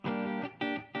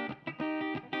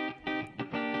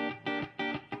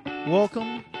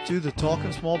Welcome to the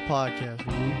Talking Small podcast,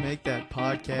 where we make that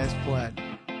podcast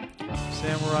platinum.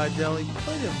 Samurai Deli,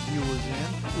 play them viewers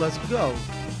in. Let's go.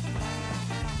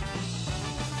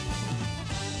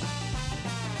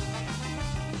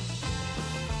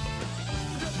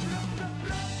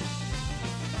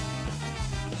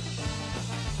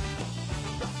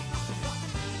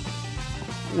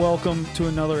 Welcome to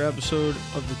another episode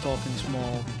of the Talking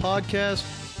Small podcast.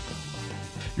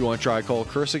 You want to try call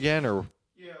Chris again, or?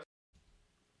 Yeah.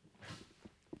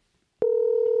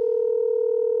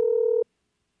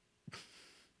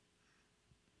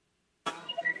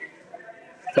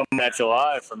 Coming at you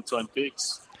live from Twin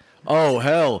Peaks. Oh,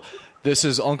 hell. This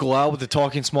is Uncle Al with the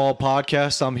Talking Small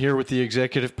podcast. I'm here with the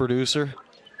executive producer.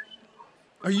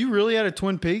 Are you really out of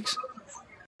Twin Peaks?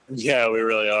 Yeah, we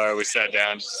really are. We sat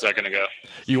down just a second ago.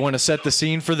 You want to set the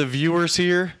scene for the viewers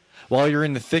here? While you're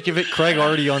in the thick of it, Craig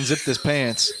already unzipped his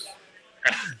pants.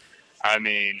 I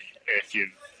mean, if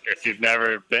you've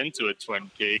never been to a Twin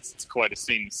Peaks, it's quite a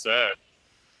scene to set.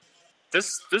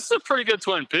 This is a pretty good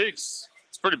Twin Peaks.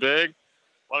 It's pretty big.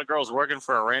 A lot of girls working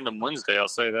for a random Wednesday, I'll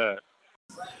say that.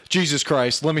 Jesus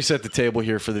Christ, let me set the table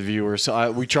here for the viewers.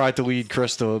 We tried to lead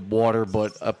Chris to water,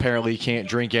 but apparently he can't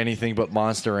drink anything but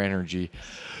Monster Energy.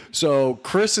 So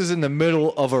Chris is in the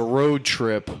middle of a road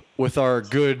trip with our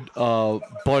good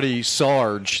buddy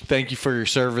Sarge. Thank you for your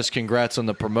service. Congrats on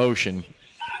the promotion.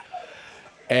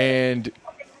 And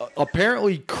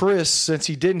apparently Chris, since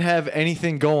he didn't have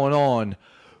anything going on,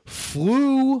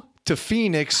 flew to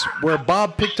Phoenix, where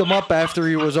Bob picked him up after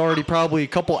he was already probably a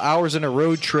couple hours in a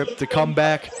road trip to come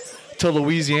back to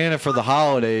Louisiana for the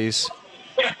holidays.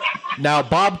 Now,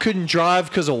 Bob couldn't drive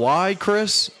because of why,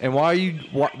 Chris? And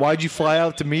why'd you fly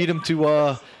out to meet him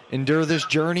to endure this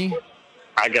journey?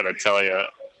 I got to tell you,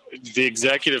 the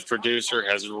executive producer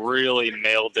has really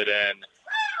nailed it in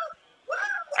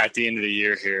at the end of the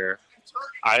year here.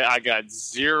 I got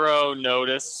zero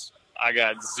notice. I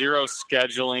got zero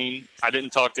scheduling. I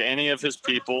didn't talk to any of his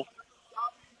people.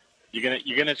 You're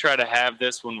gonna try to have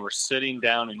this when we're sitting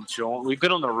down enjoying. We've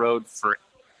been on the road for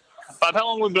about how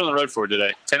long? We've been on the road for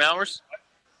today? 10 hours.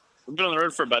 We've been on the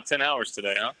road for about 10 hours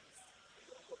today, huh?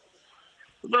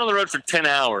 We've been on the road for 10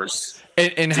 hours.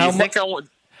 And how much?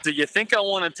 Do you think I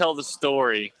want to tell the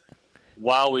story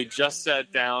while we just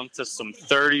sat down to some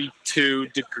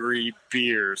 32-degree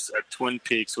beers at Twin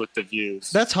Peaks with the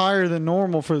views? That's higher than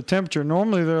normal for the temperature.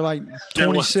 Normally they're like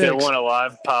 26. They want to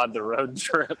live pod the road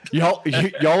trip.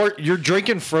 You're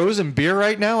drinking frozen beer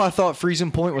right now? I thought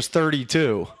freezing point was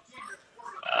 32.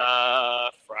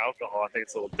 For alcohol, I think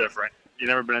it's a little different. You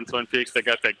never been in Twin Peaks? They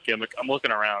got that gimmick. I'm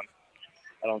looking around.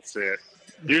 I don't see it.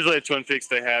 Usually at Twin Peaks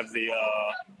they have the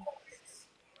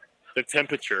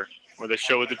temperature, where they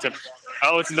show what the temperature.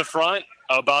 Oh, it's in the front?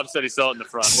 Oh, Bob said he saw it in the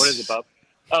front. What is it, Bob?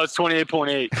 Oh, it's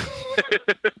 28.8.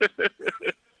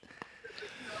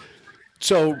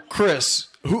 So, Chris,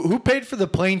 who paid for the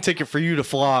plane ticket for you to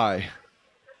fly?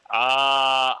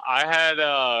 I had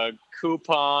a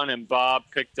coupon, and Bob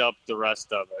picked up the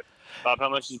rest of it. Bob, how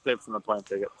much did you pay for the plane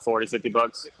ticket? 40, 50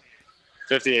 bucks?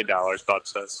 $58, Bob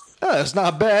says. Oh, that's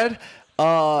not bad.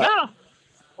 No.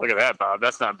 Look at that, Bob.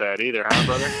 That's not bad either, huh,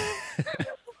 brother?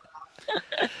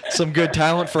 Some good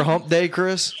talent for hump day,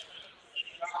 Chris?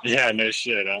 Yeah, no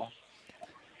shit, huh?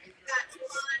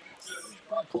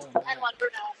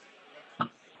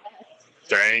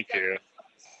 Thank you.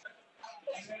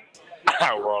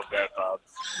 I love that, Bob.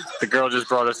 The girl just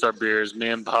brought us our beers. Me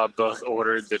and Bob both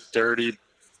ordered the dirty...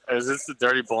 Is this the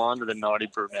dirty blonde or the naughty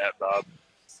brunette, Bob?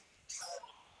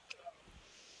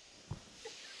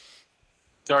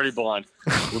 Dirty blonde.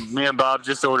 Me and Bob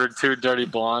just ordered 2 dirty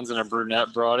blondes, and a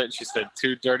brunette brought it. She said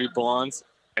 2 dirty blondes,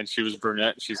 and she was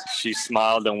brunette. She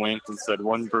smiled and winked and said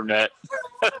 1 brunette.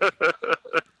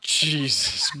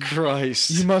 Jesus Christ.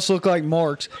 You must look like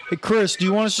Marks. Hey, Chris, do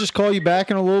you want us to just call you back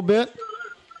in a little bit?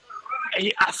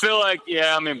 I feel like,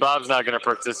 Bob's not going to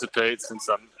participate since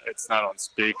it's not on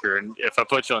speaker. And if I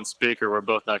put you on speaker, we're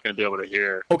both not going to be able to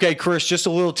hear. Okay, Chris, just a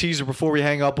little teaser before we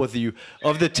hang up with you.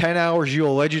 Of the 10 hours you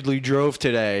allegedly drove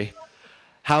today,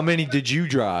 how many did you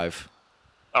drive?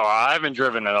 Oh, I haven't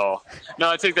driven at all. No,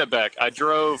 I take that back. I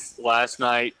drove last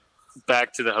night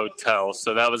back to the hotel.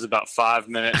 So that was about 5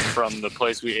 minutes from the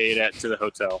place we ate at to the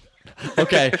hotel.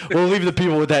 Okay, we'll leave the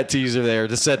people with that teaser there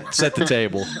to set the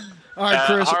table. All right,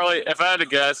 Chris. Harley, if I had to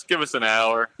guess, give us an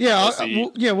hour. Yeah,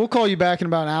 we'll call you back in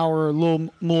about an hour or a little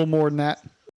more than that.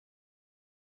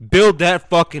 Build that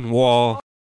fucking wall.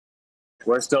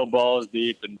 We're still balls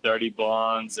deep in dirty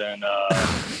blondes and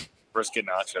brisket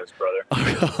nachos,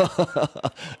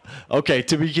 brother. Okay,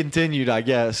 to be continued, I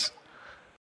guess.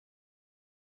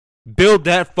 Build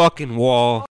that fucking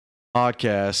wall.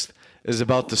 podcast is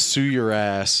about to sue your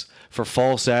ass for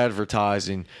false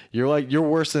advertising. You're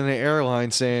worse than an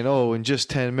airline saying, "Oh, in just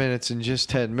 10 minutes, in just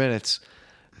 10 minutes."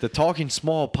 The Talking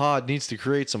Small pod needs to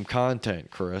create some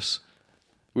content, Chris.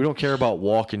 We don't care about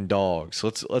walking dogs.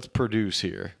 Let's produce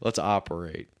here. Let's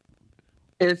operate.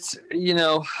 It's,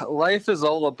 life is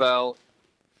all about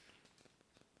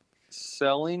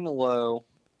selling low,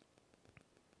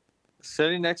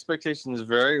 setting expectations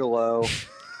very low,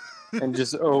 and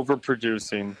just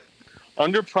overproducing.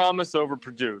 Under promise,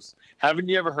 overproduce. Haven't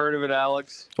you ever heard of it,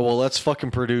 Alex? Well, let's fucking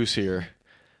produce here.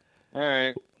 All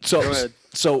right. So, Go ahead.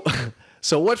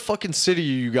 so what fucking city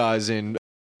are you guys in?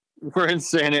 We're in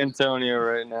San Antonio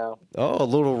right now. Oh, a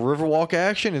little Riverwalk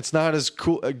action. It's not as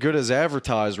good as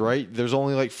advertised, right? There's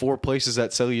only like 4 places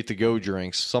that sell you to-go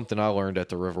drinks. Something I learned at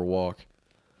the Riverwalk.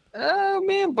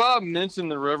 Me and Bob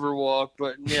mentioned the Riverwalk,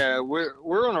 but yeah,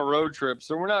 we're on a road trip,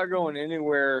 so we're not going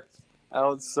anywhere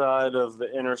outside of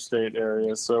the interstate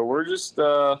area. So we're just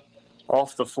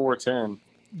off the 410.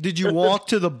 Did you walk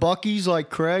to the Buc-ee's like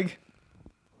Craig?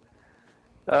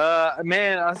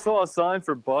 Man, I saw a sign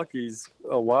for Buc-ee's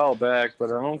a while back,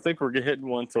 but I don't think we're hitting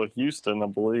one till Houston, I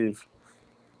believe.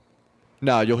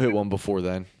 Nah, you'll hit one before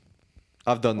then.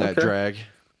 I've done that Okay. drag.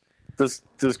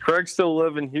 Does Craig still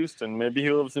live in Houston? Maybe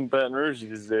he lives in Baton Rouge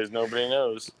these days. Nobody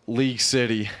knows. League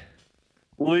City.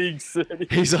 League City.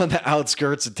 He's on the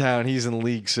outskirts of town. He's in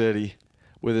League City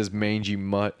with his mangy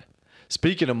mutt.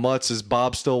 Speaking of mutts, is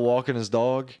Bob still walking his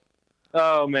dog?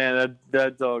 Oh, man,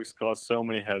 that dog's caused so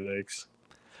many headaches.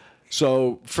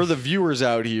 So, for the viewers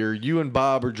out here, you and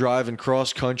Bob are driving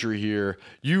cross country here.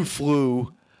 You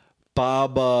flew.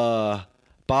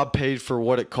 Bob paid for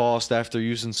what it cost after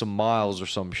using some miles or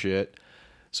some shit.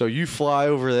 So you fly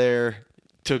over there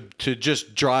to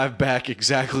just drive back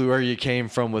exactly where you came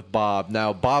from with Bob.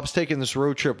 Now, Bob's taking this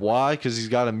road trip. Why? Because he's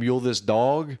got to mule this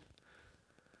dog?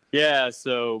 Yeah,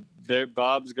 so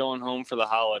Bob's going home for the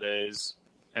holidays,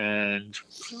 and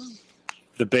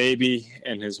the baby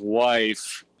and his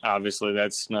wife, obviously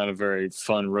that's not a very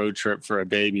fun road trip for a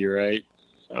baby, right?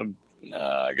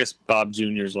 I guess Bob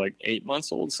Jr. is like 8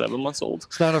 months old, 7 months old.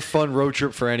 It's not a fun road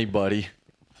trip for anybody.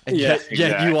 And Yeah,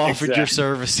 yet you offered your exactly.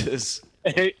 services.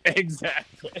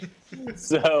 Exactly.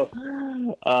 So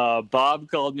Bob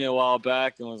called me a while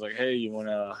back and was like, "Hey, you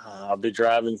wanna? I'll be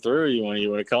driving through. You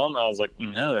wanna come?" I was like,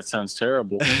 "No, that sounds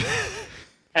terrible."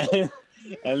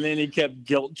 And then he kept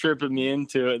guilt tripping me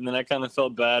into it, and then I kind of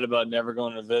felt bad about never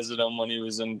going to visit him when he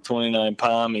was in 29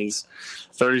 Palmies,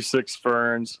 36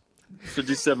 ferns,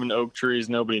 57 oak trees.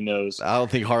 Nobody knows. I don't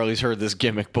think Harley's heard this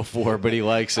gimmick before, but he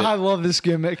likes it. I I love this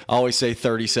gimmick. always say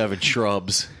 37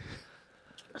 shrubs.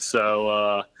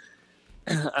 So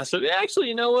I said, actually,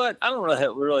 you know what? I don't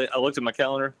really. I looked at my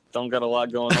calendar. Don't got a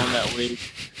lot going on that week.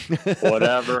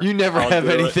 Whatever. You never I'll have do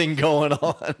it. anything going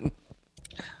on.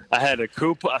 I had a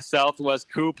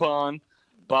Southwest coupon.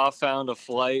 Bob found a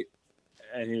flight,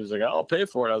 and he was like, "I'll pay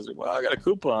for it." I was like, "Well, I got a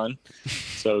coupon."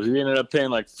 So he ended up paying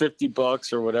like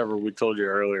 $50 or whatever we told you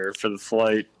earlier for the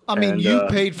flight. I mean, And, you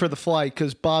paid for the flight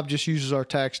because Bob just uses our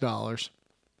tax dollars.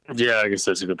 Yeah, I guess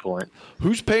that's a good point.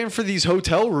 Who's paying for these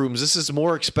hotel rooms? This is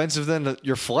more expensive than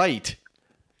your flight.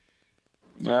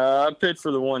 I paid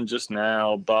for the one just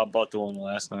now. Bob bought the one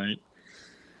last night.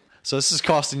 So this is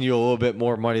costing you a little bit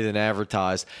more money than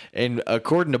advertised. And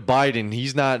according to Biden,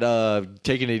 he's not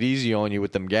taking it easy on you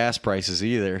with them gas prices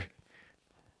either.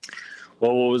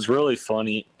 Well, what was really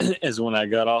funny is when I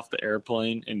got off the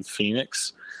airplane in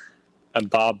Phoenix, and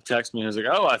Bob texted me and he was like,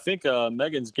 "Oh, I think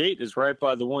Megan's Gate is right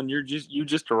by the one you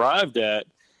just arrived at."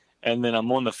 And then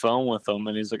I'm on the phone with him,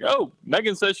 and he's like, "Oh,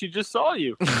 Megan says she just saw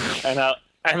you." and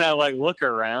I like look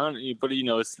around, but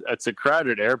it's a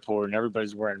crowded airport and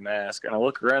everybody's wearing masks. And I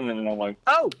look around and I'm like,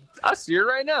 "Oh, I see her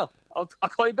right now. I'll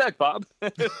call you back, Bob."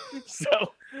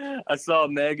 So I saw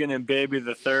Megan and Baby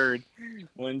the Third.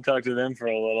 Went and talked to them for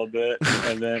a little bit,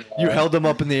 and then You held them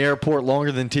up in the airport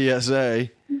longer than TSA.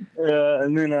 yeah,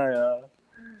 and then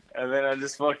I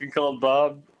just fucking called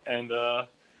Bob and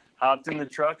hopped in the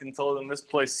truck and told him this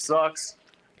place sucks.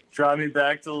 Drive me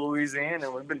back to Louisiana,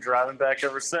 and we've been driving back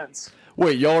ever since.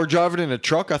 Wait, y'all are driving in a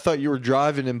truck? I thought you were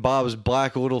driving in Bob's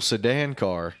black little sedan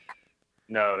car.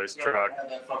 No, his truck.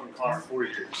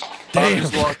 Damn. I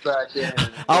just walked back in.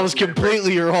 I was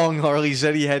completely wrong. Harley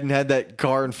said he hadn't had that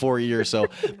car in 4 years. So,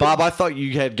 Bob, I thought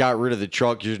you had got rid of the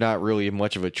truck. You're not really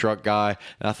much of a truck guy.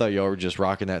 And I thought y'all were just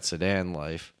rocking that sedan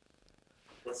life.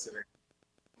 What's it?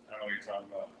 I don't know what you're talking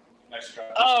about. Nice truck.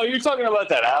 Oh, you're talking about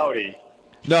that Audi.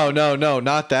 No,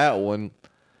 not that one.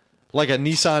 Like a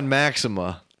Nissan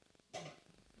Maxima.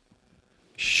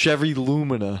 Chevy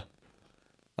Lumina.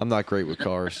 I'm not great with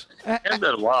cars. I had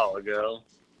that a while ago.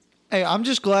 Hey, I'm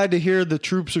just glad to hear the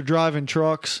troops are driving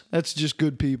trucks. That's just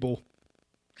good people.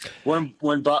 When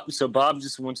Bob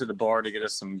just went to the bar to get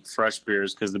us some fresh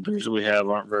beers because the beers we have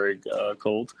aren't very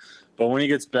cold. But when he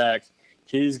gets back,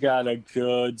 he's got a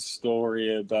good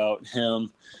story about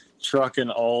him trucking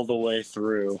all the way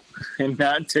through and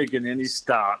not taking any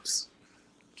stops.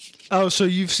 Oh, so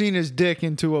you've seen his dick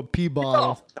into a pee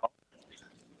bottle. Oh,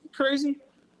 crazy.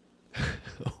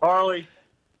 Harley,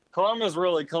 karma's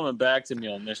really coming back to me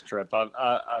on this trip.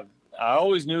 I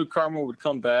always knew karma would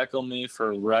come back on me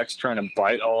for Rex trying to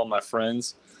bite all of my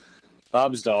friends.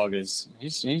 Bob's dog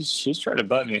she's tried to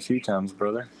bite me a few times,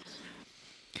 brother.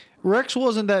 Rex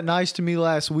wasn't that nice to me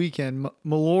last weekend.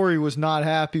 Mallory was not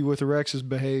happy with Rex's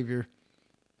behavior.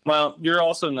 Well, you're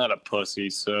also not a pussy,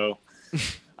 so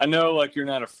I know like you're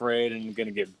not afraid and you're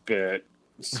gonna get bit.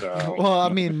 So Well, I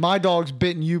mean, my dog's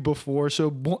bitten you before,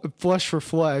 so flesh for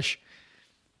flesh.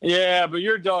 yeah, but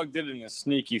your dog did it in a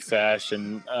sneaky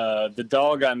fashion. The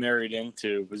dog I married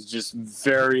into was just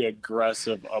very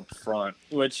aggressive up front,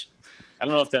 which I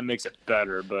don't know if that makes it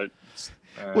better, but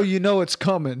Well, you know it's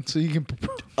coming, so you can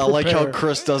I like how prepare.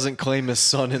 Chris doesn't claim his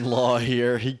son-in-law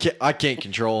here. I can't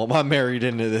control him. I'm married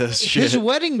into this shit. His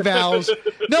wedding vows.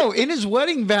 No, in his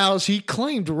wedding vows, he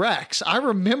claimed Rex. I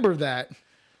remember that.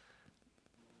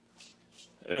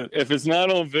 if it's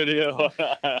not on video,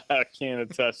 I can't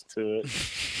attest to it.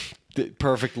 The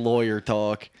perfect lawyer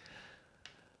talk.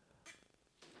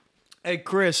 Hey,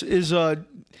 Chris, is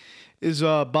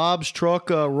Bob's truck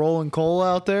rolling coal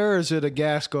out there, or is it a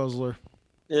gas guzzler?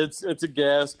 It's a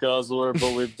gas guzzler,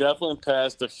 but we've definitely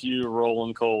passed a few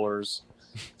rolling coalers.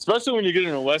 Especially when you get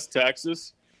into West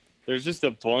Texas, there's just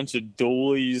a bunch of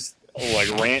dualies, like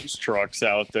ranch trucks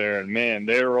out there, and man,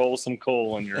 they roll some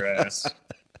coal in your ass.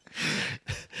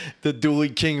 The Dooley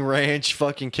King Ranch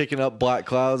fucking kicking up black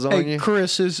clouds on Hey, you.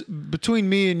 Chris, is between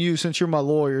me and you, since you're my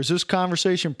lawyer, is this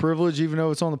conversation privileged, even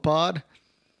though it's on the pod?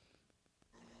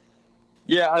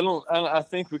 Yeah, I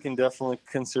think we can definitely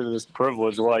consider this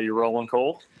privilege while you're rolling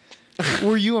coal.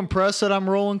 Were you impressed that I'm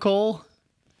rolling coal?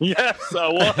 Yes, I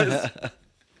was.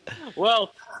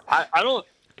 Well,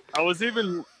 I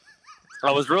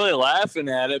was really laughing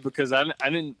at it because I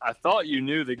thought you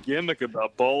knew the gimmick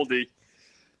about Baldy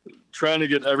trying to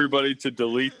get everybody to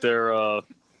delete their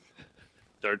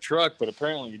truck, but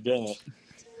apparently you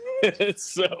didn't.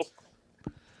 So.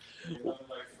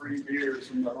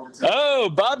 Oh,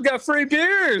 Bob got free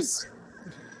beers.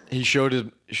 He showed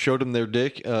him their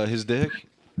dick, his dick.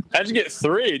 How'd you get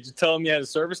 3? Did you tell him you had a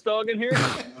service dog in here?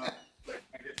 I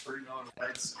get 3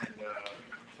 lights,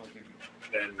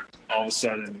 and all of a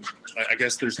sudden, I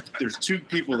guess there's 2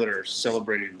 people that are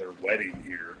celebrating their wedding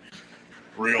here.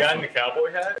 Real. Guy in the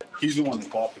cowboy hat? He's the one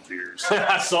that bought the beers.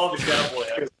 I saw the cowboy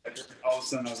hat. All of a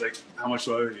sudden, I was like, "How much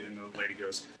do I owe you?" And the lady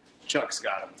goes, "Chuck's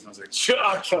got him." And I was like, Chuck.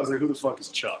 I was like, "Who the fuck is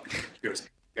Chuck?" He goes,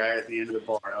 "Guy at the end of the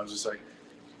bar." And I was just like,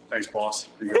 "Thanks, boss."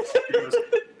 He goes,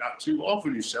 "Not too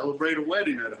often you celebrate a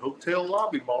wedding at a hotel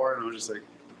lobby bar." And I was just like,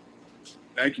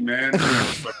 "Thank you, man." And I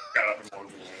just got up and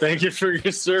walked away. Thank you for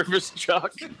your service,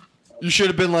 Chuck. You should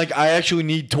have been like, I actually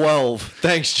need 12.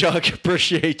 Thanks, Chuck.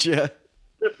 Appreciate you.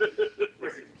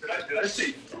 Did I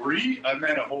say 3? I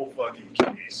meant a whole fucking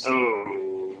case.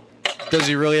 Oh. Does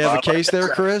he really have a case there,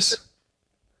 Chris?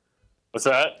 What's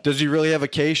that? Does he really have a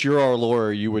case? You're our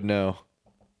lawyer. You would know.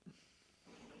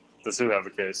 Does who have a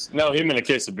case? No, he meant a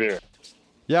case of beer.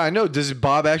 Yeah, I know. Does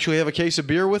Bob actually have a case of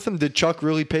beer with him? Did Chuck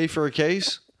really pay for a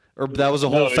case? Or that was a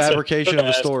whole he said fabrication he of a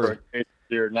asked for story? a case of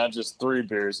beer, not just 3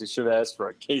 beers. He should have asked for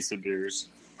a case of beers.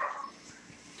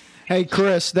 Hey,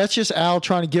 Chris, that's just Al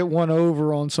trying to get one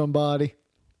over on somebody.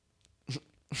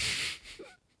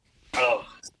 Oh,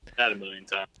 that a million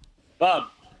times.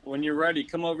 Bob, when you're ready,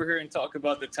 come over here and talk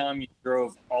about the time you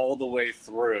drove all the way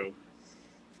through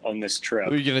on this trip.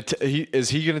 Are you gonna is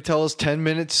he going to tell us 10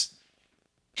 minutes?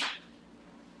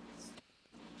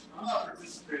 I'm not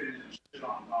participating in shit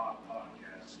on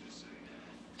podcasts, just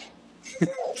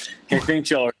saying. I think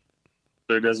y'all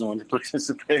doesn't want to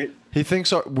participate. He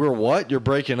thinks we're what? You're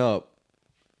breaking up.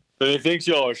 But he thinks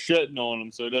y'all are shitting on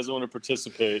him, so he doesn't want to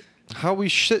participate. How we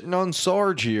shitting on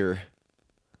Sarge here?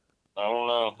 I don't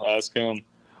know. Ask him.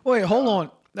 Wait, hold on.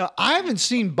 Now, I haven't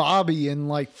seen Bobby in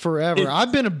like forever.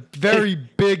 I've been a very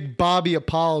big Bobby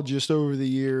apologist over the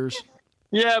years.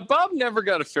 Yeah, Bob never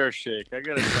got a fair shake. I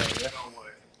gotta tell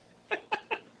you.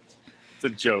 It's a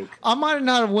joke. I might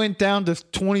not have went down to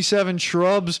 27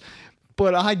 shrubs,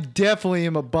 but I definitely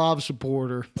am a Bob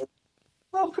supporter.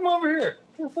 Oh, come over here.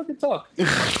 We'll fucking talk. Yeah,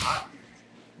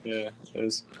 it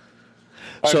is.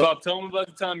 All right, So- Bob, tell him about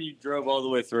the time you drove all the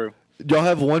way through. Y'all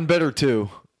have one bet or two?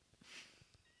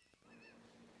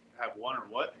 Have one or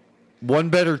what? One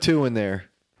bed or two in there?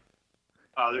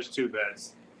 There's 2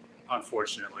 beds,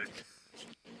 unfortunately.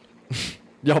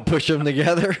 Y'all push them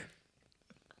together?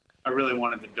 I really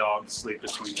wanted the dog to sleep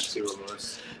between the 2 of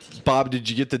us. Bob, did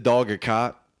you get the dog a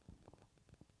cot?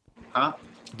 Huh?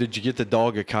 Did you get the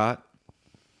dog a cot?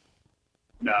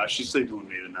 No, she's sleeping with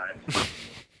me tonight.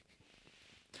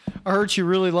 I heard she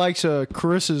really likes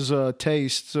Chris's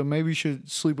taste, so maybe you should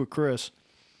sleep with Chris.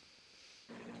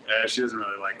 Yeah, she doesn't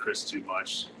really like Chris too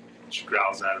much. She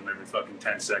growls at him every fucking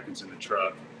 10 seconds in the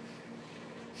truck.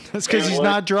 That's because he's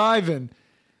not driving.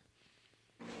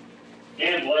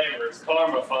 Can't blame her. It's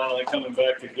karma finally coming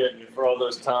back to get me for all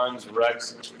those times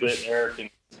Rex bit Eric and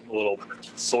little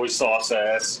soy sauce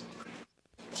ass.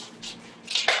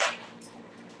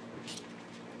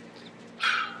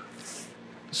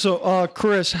 So,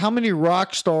 Chris, how many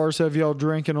rock stars have y'all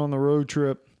drinking on the road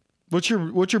trip? What's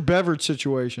your beverage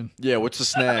situation? Yeah, what's the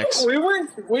snacks?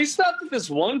 We stopped at this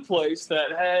one place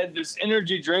that had this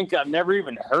energy drink I've never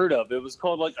even heard of. It was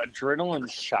called like Adrenaline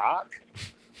Shock.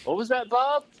 What was that,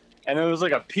 Bob? And it was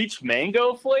like a peach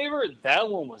mango flavor. That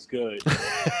one was good.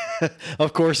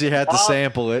 Of course, he had to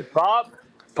sample it. Bob,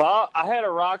 I had a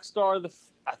Rockstar.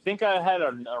 I think I had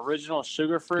an original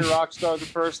sugar-free Rockstar the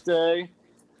first day.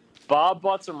 Bob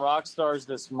bought some Rockstars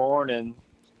this morning,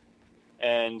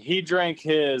 and he drank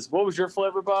his. What was your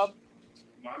flavor, Bob?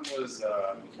 Mine was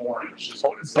orange.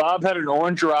 Bob had an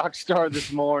orange Rockstar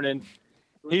this morning.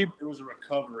 It was a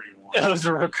recovery one. It was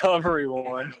a recovery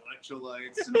one.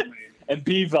 Electrolytes and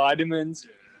B vitamins.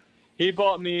 Yeah. He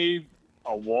bought me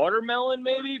a watermelon,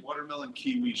 maybe? Watermelon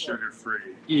kiwi sugar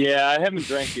free. Yeah, I haven't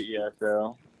drank it yet,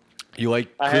 though. You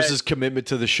like Chris's commitment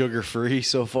to the sugar-free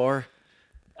so far?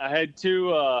 I had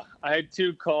two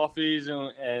coffees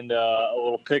and a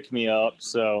little pick-me-up,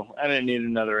 so I didn't need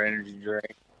another energy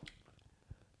drink.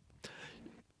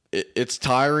 It's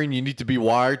tiring. You need to be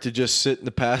wired to just sit in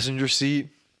the passenger seat.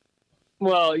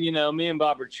 Well, me and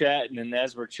Bob are chatting, and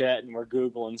as we're chatting, we're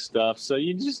Googling stuff, so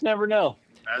you just never know.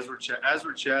 As we're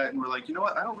chatting, we're like, you know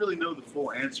what? I don't really know the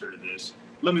full answer to this.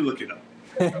 Let me look it up.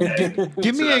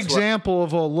 Give me an example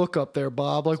of a lookup there,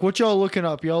 Bob. Like, what y'all looking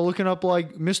up? Y'all looking up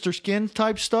like Mr. Skin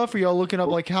type stuff, or y'all looking up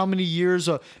like how many years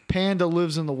a panda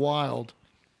lives in the wild?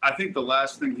 I think the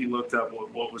last thing he looked up was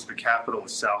what was the capital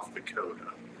of South Dakota.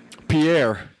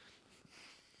 Pierre.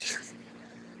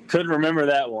 Couldn't remember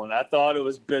that one. I thought it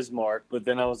was Bismarck, but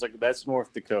then I was like, that's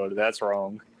North Dakota. That's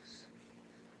wrong.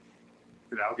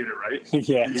 Did I get it right?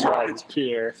 Yeah, that's right. It's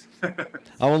Pierre.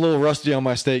 I'm a little rusty on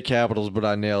my state capitals, but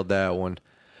I nailed that one.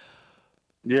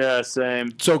 Yeah,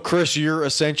 same. So, Chris, you're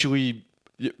essentially...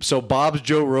 So, Bob's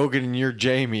Joe Rogan and you're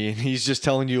Jamie, and he's just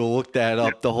telling you to look that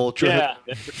up the whole trip. Yeah,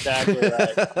 that's exactly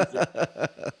right.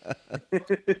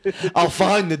 I'll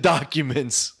find the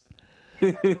documents.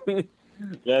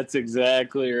 That's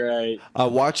exactly right. I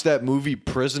watched that movie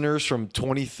Prisoners from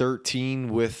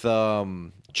 2013 with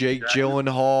Jake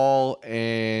Gyllenhaal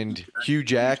and Hugh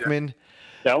Jackman.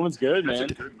 That one's good, man.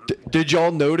 Did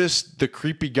y'all notice the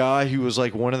creepy guy who was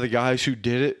like one of the guys who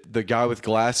did it? The guy with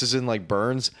glasses and like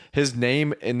burns? His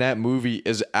name in that movie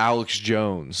is Alex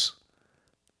Jones.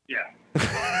 Yeah.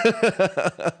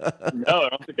 No, I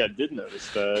don't think I did notice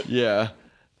that. Yeah.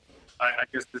 I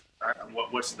guess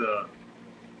what's the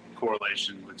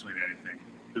correlation between anything?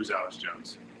 Who's Alex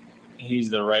Jones? He's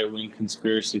the right-wing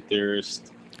conspiracy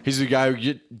theorist. He's the guy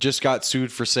who just got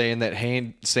sued for saying that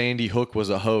Sandy Hook was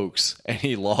a hoax, and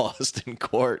he lost in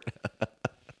court.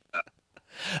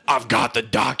 I've got the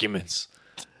documents.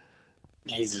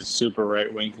 He's a super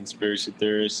right-wing conspiracy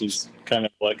theorist. He's kind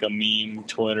of like a meme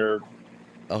Twitter.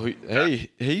 Oh,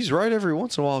 he's right every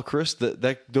once in a while, Chris.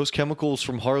 That those chemicals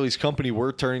from Harley's company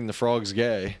were turning the frogs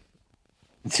gay.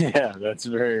 Yeah, that's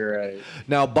very right.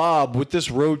 Now, Bob, with this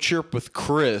road trip with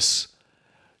Chris,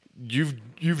 you've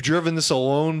driven this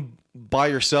alone by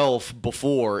yourself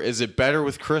before. Is it better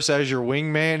with Chris as your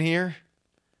wingman here?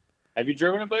 Have you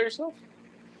driven it by yourself?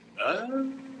 I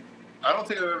don't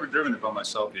think I've ever driven it by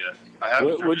myself yet. I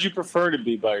haven't. Would you prefer to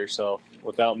be by yourself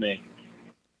without me?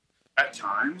 At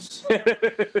times.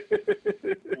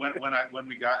 when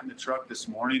we got in the truck this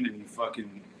morning and you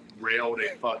fucking railed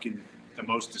the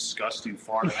most disgusting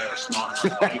fart I've ever smelled in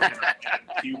my life and I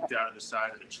puked out of the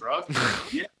side of the truck.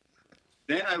 Yeah.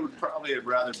 Then I would probably have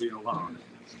rather been alone.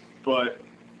 But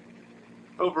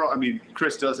overall, I mean,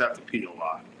 Chris does have to pee a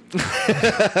lot.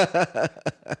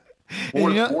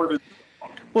 More than.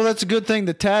 Well, that's a good thing.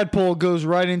 The tadpole goes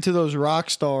right into those rock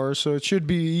stars, so it should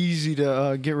be easy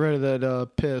to get rid of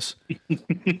that piss.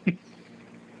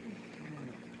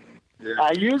 Yeah.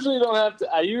 I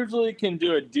usually can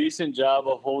do a decent job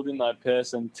of holding my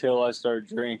piss until I start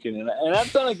drinking, and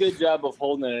I've done a good job of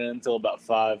holding it until about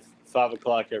 5 5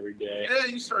 o'clock every day. Yeah,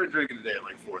 you started drinking today at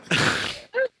like 4:30.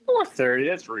 4:30.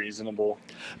 That's reasonable.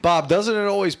 Bob, doesn't it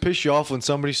always piss you off when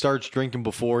somebody starts drinking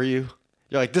before you?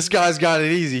 You're like, this guy's got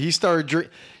it easy. He started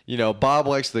drinking. You know, Bob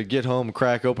likes to get home and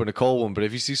crack open a cold one, but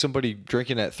if you see somebody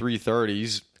drinking at 3:30,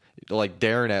 he's like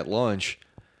daring at lunch.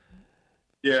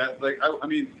 Yeah, like I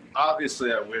mean,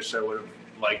 obviously, I wish I would have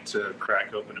liked to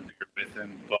crack open a beer with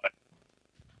him, but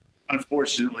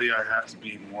unfortunately, I have to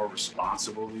be more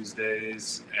responsible these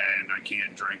days, and I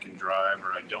can't drink and drive,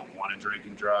 or I don't want to drink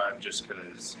and drive just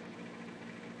because.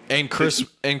 And Chris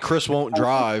won't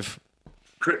drive.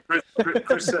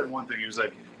 Chris said one thing. He was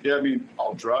like, "Yeah, I mean,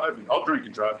 I'll drive and I'll drink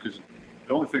and drive because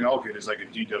the only thing I'll get is like a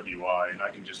DWI, and I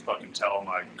can just fucking tell him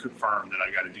I confirm that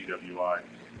I got a DWI.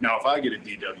 Now, if I get a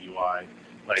DWI,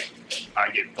 like I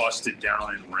get busted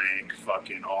down in rank,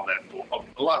 fucking all that,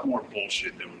 a lot more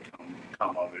bullshit that would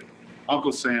come of it.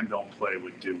 Uncle Sam don't play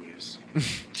with Deweys."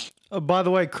 By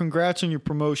the way, congrats on your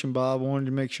promotion, Bob. I wanted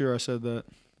to make sure I said that.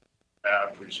 I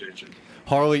appreciate you.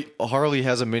 Harley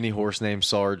has a mini horse named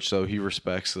Sarge, so he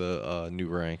respects the new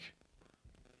rank.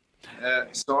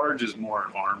 Sarge is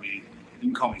more Army. You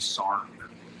can call me Sarn.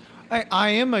 I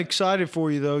am excited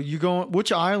for you though. You going?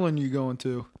 Which island you going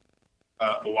to?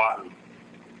 Oahu.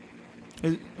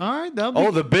 All right, that'll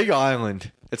be. The Big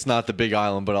Island. It's not the Big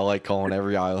Island, but I like calling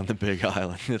every island the Big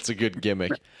Island. It's a good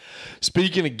gimmick.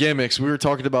 Speaking of gimmicks, we were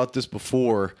talking about this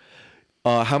before.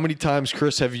 How many times,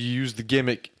 Chris, have you used the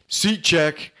gimmick seat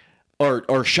check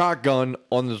or shotgun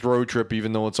on this road trip,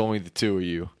 even though it's only the two of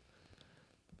you?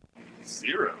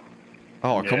 0.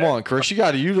 Oh, come on, Chris. You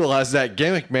got to utilize that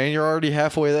gimmick, man. You're already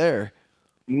halfway there.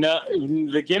 No,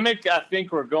 the gimmick I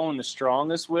think we're going the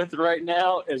strongest with right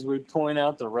now is we point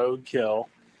out the roadkill.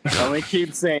 And we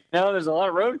keep saying, no, there's a lot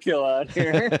of roadkill out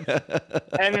here.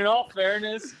 And in all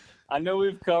fairness, I know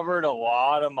we've covered a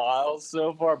lot of miles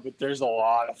so far, but there's a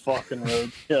lot of fucking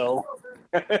roadkill.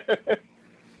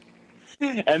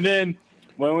 And then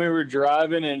when we were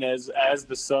driving and as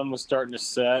the sun was starting to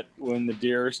set, when the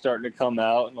deer were starting to come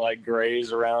out and like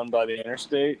graze around by the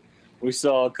interstate, we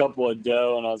saw a couple of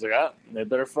doe, and I was like, they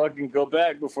better fucking go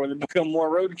back before they become more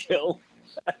roadkill.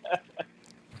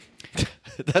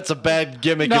 That's a bad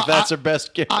gimmick if that's their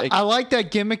best gimmick. I like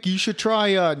that gimmick. You should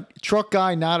try truck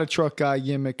guy, not a truck guy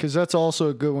gimmick, because that's also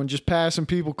a good one. Just passing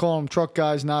people, calling them truck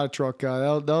guys, not a truck guy.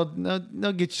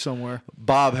 They'll get you somewhere.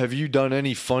 Bob, have you done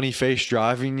any funny face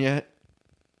driving yet?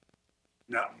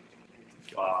 No.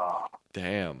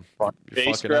 Damn.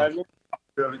 Face driving?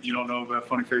 You don't know about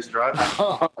funny face driving?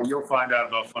 You'll find out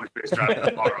about funny face driving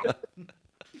tomorrow.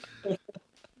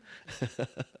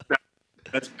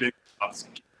 That's big ups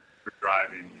for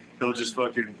driving. He'll just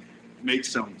fucking make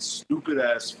some stupid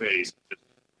ass face, just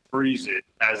freeze it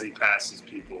as he passes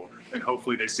people, and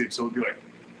hopefully they see him. So he'll be like,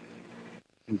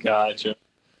 Gotcha.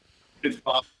 "It's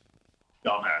Bob,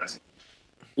 dumbass."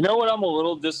 You know what I'm a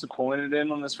little disappointed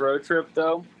in on this road trip,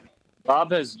 though?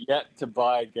 Bob has yet to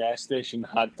buy a gas station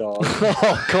hot dog.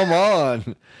 Oh, come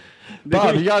on.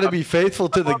 Bob, you got to be faithful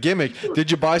to the gimmick. Did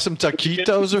you buy some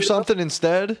taquitos or something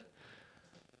instead?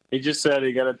 He just said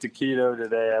he got a taquito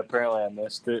today. Apparently I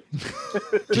missed it.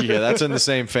 Yeah, that's in the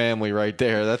same family right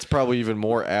there. That's probably even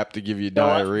more apt to give you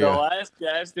diarrhea. The last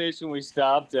gas station we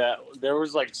stopped at, there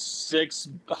was like 6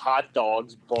 hot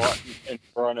dogs bought in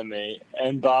front of me,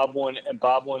 and Bob went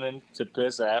in to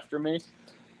piss after me,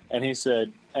 and he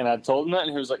said, and I told him that,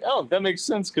 and he was like, "Oh, that makes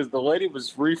sense because the lady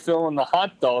was refilling the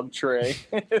hot dog tray."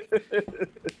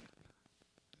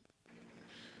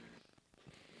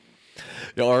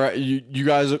 All right, you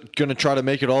guys are gonna try to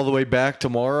make it all the way back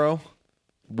tomorrow?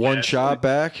 One shot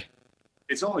back?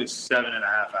 It's only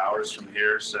 7.5 hours from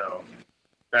here, so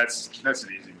that's an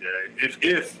easy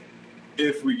day.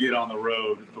 If we get on the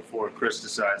road before Chris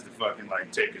decides to fucking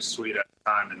like take a sweet ass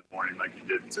time in the morning like he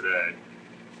did today.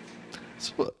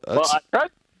 Well, I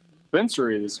tried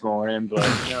dispensary this morning, but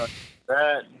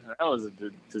that was a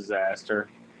disaster.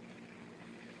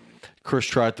 Chris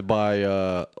tried to buy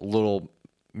a little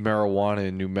marijuana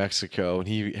in New Mexico, and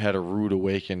he had a rude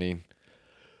awakening.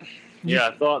 Yeah,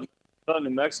 I thought New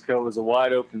Mexico was a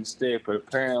wide open state, but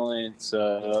apparently it's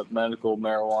a medical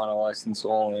marijuana license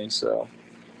only. So,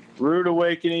 rude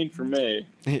awakening for me.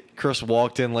 Chris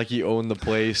walked in like he owned the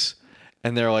place,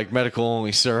 and they're like, medical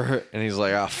only, sir. And he's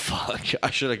like, fuck,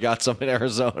 I should have got some in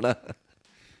Arizona.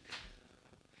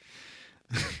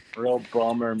 Real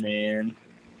bummer, man.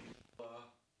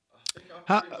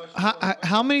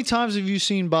 How many times have you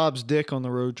seen Bob's dick on the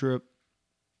road trip?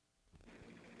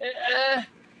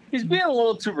 He's being a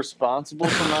little too responsible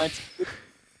for my team.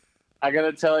 I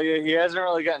gotta tell you, he hasn't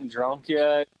really gotten drunk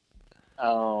yet.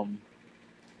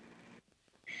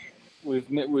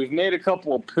 we've made a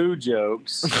couple of poo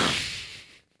jokes,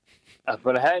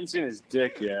 but I hadn't seen his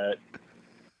dick yet.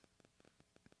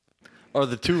 Are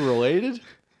the two related?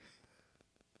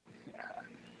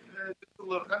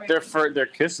 They're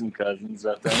kissing cousins,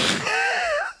 I think.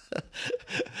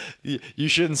 You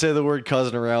shouldn't say the word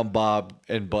cousin around Bob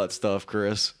and butt stuff,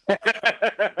 Chris.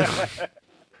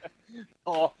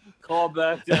 Call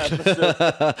back to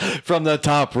episode. From the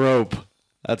top rope.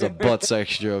 That's a butt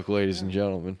sex joke, ladies and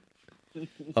gentlemen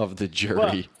of the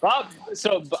jury. Well, Bob,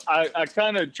 so I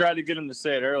kind of tried to get him to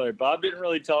say it earlier. Bob didn't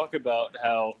really talk about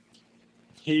how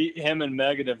him and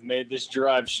Megan have made this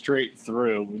drive straight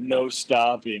through, no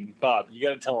stopping. Bob, you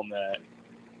got to tell him that.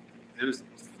 It was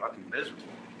fucking miserable.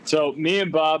 So me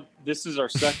and Bob, this is our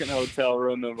second hotel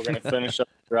room, and we're going to finish up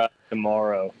the drive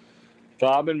tomorrow.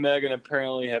 Bob and Megan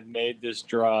apparently have made this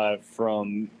drive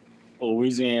from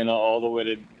Louisiana all the way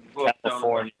to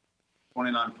California.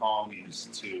 29 Palms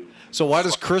to. So why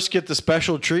does Chris get the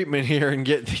special treatment here and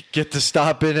get to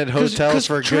stop in at hotels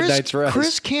for a good night's rest?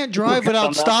 Chris can't drive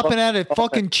without stopping at a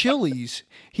fucking Chili's.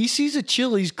 He sees a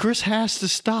Chili's, Chris has to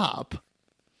stop.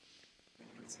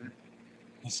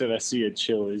 He said, I see a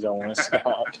Chili's, I want to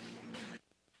stop.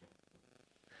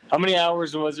 How many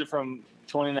hours was it from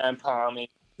 29 Palms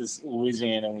to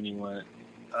Louisiana when you went?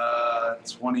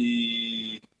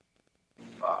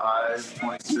 25,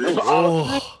 26.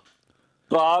 Oh.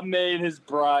 Bob made his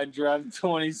bride drive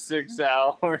 26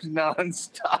 hours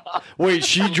nonstop. Wait,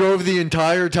 she drove the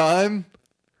entire time?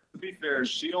 To be fair,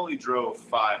 she only drove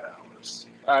 5 hours.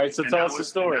 All right, so tell us the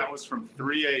story. That was from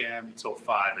 3 a.m. till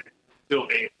 5 a.m. till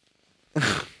 8.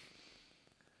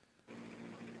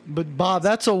 But Bob,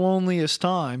 that's the loneliest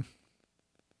time.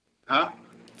 Huh?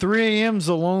 3 a.m.'s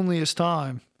the loneliest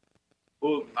time.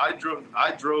 Well, I drove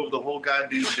the whole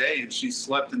goddamn day, and she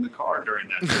slept in the car during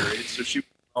that period, so she was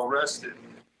all rested.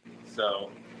 So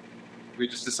we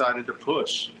just decided to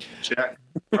push. Check.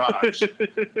 Garage.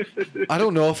 I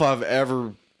don't know if I've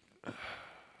ever.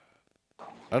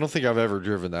 I don't think I've ever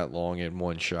driven that long in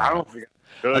one shot. I don't think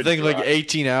I think like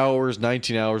 18 hours,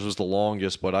 19 hours was the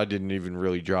longest, but I didn't even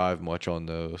really drive much on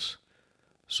those.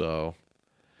 So,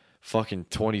 fucking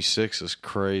 26 is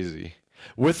crazy.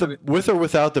 With or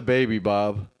without the baby,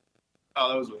 Bob? Oh,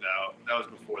 that was without. That was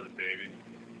before the baby.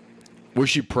 Was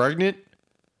she pregnant?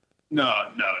 No.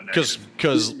 Because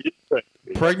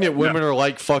pregnant women are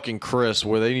like fucking Chris,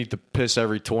 where they need to piss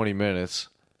every 20 minutes.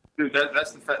 Dude,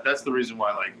 that's the reason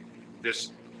why, like,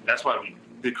 this. That's why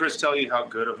did Chris tell you how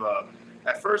good of a.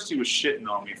 At first, he was shitting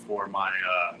on me for my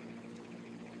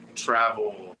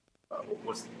travel.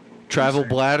 Travel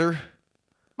bladder?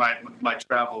 My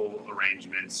travel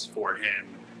arrangements for him,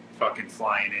 fucking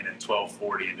flying in at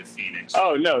 12:40 into Phoenix.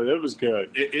 Oh no, that was good.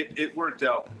 It worked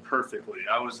out perfectly.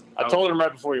 I told him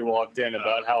right before you walked in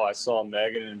about how I saw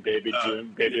Megan and baby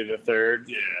June, baby the third.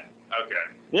 Yeah. Okay.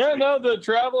 Yeah, no, the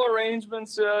travel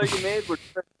arrangements you made were.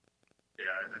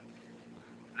 Yeah,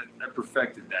 I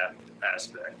perfected that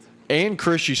aspect. And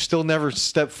Chris, you still never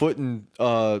stepped foot in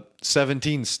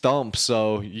 17 stumps,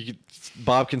 so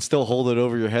Bob can still hold it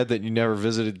over your head that you never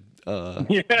visited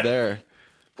there.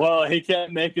 Well, he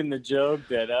kept making the joke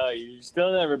that you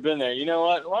still never been there. You know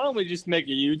what? Why don't we just make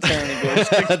a U-turn and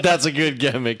go? That's a good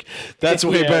gimmick. That's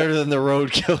way better than the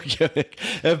roadkill gimmick.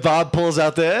 If Bob pulls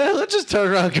out let's just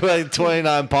turn around and go back to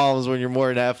 29 Palms when you're more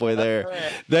than halfway there.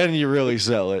 Then you really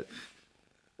sell it.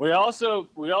 We also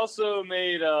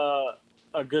made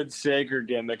a good Sager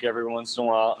gimmick every once in a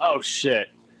while. Oh shit!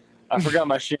 I forgot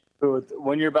my shampoo.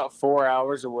 When you're about 4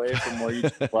 hours away from where you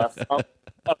just left, oh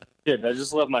shit! I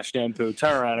just left my shampoo.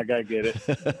 Turn around, I gotta get it.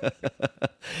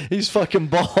 He's fucking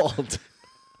bald.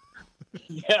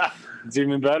 Yeah, it's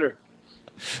even better.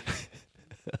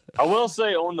 I will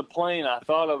say, on the plane, I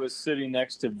thought I was sitting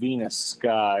next to Venus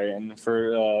Sky, and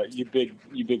for you big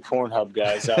Pornhub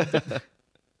guys out there,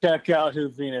 check out who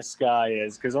Venus Sky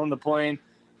is, because on the plane.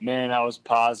 Man, I was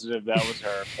positive that was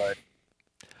her, but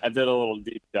I did a little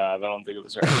deep dive. I don't think it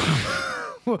was her.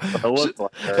 It looked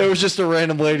like her. It was just a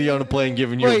random lady on a plane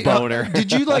giving you a boner.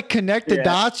 Did you connect the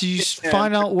dots? You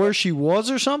find out where she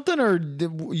was or something, or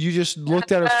you just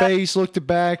looked at her face, looked at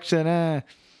back, said,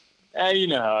 you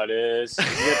know how it is.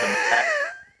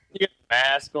 You get the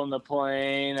mask on the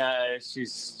plane.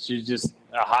 She's just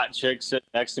a hot chick sitting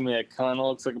next to me that kind of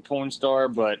looks like a porn star,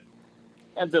 but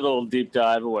I did a little deep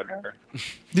dive. It wasn't her.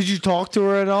 Did you talk to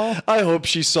her at all? I hope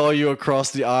she saw you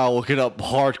across the aisle looking up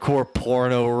hardcore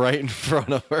porno right in front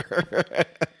of her.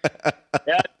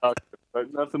 Yeah, I talked to her,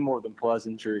 but nothing more than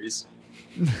pleasantries.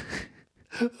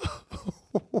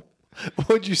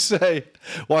 What'd you say?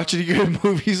 Watching any good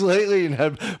movies lately and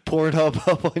had Pornhub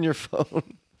up on your phone?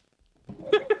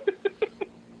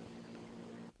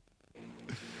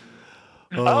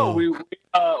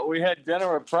 We had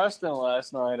dinner with Preston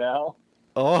last night, Al.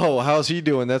 Oh, how's he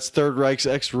doing? That's Third Reich's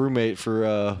ex-roommate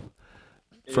for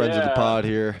friends of the pod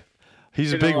here.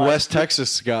 He's a big West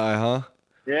Texas guy, huh?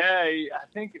 Yeah, I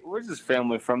think, where's his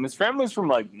family from? His family's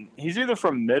from, he's either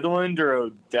from Midland or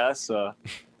Odessa.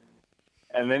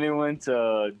 And then he went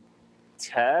to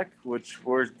Tech,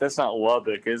 that's not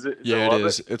Lubbock, is it? Yeah, it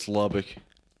is. It's Lubbock.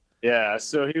 Yeah,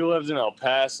 so he lives in El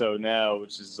Paso now,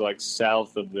 which is,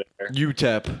 south of there.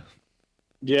 UTEP.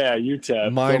 Yeah,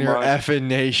 UTEP. Minor effing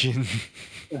nation.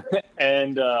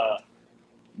 And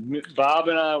Bob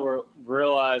and I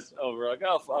realized, we're like,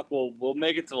 oh, fuck, we'll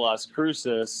make it to Las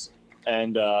Cruces.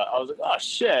 And I was like, oh,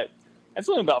 shit. That's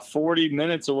only about 40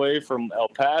 minutes away from El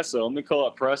Paso. Let me call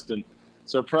up Preston.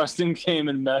 So Preston came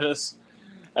and met us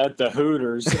at the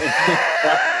Hooters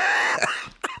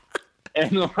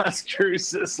in Las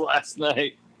Cruces last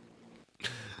night.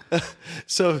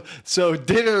 So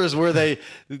dinners where they,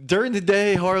 during the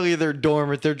day, hardly they're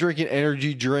dormant. They're drinking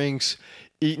energy drinks,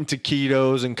 eating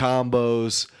taquitos and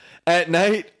combos. At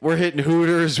night, we're hitting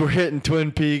Hooters. We're hitting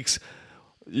Twin Peaks.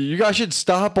 You guys should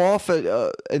stop off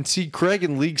and see Craig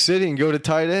in League City and go to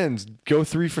tight ends. Go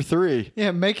 3 for 3.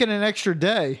 Yeah, make it an extra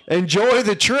day. Enjoy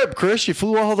the trip, Chris. You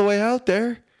flew all the way out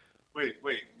there. Wait.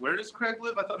 Where does Craig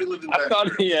live? I thought he lived in I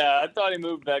thought he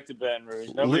moved back to Baton Rouge.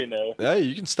 Nobody knows. Hey,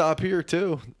 you can stop here,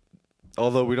 too.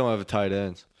 Although we don't have a tight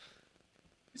ends.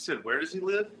 You said, where does he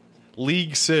live?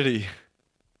 League City.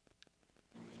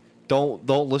 Don't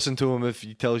listen to him if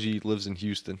he tells you he lives in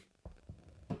Houston.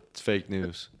 It's fake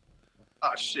news.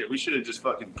 Oh, shit. We should have just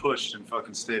fucking pushed and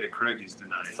fucking stayed at Craigie's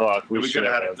tonight. Fuck, we could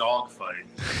have had a dog fight.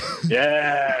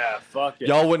 Yeah, fuck it.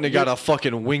 Y'all wouldn't have got a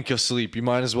fucking wink of sleep. You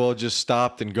might as well have just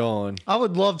stopped and gone. I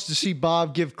would love to see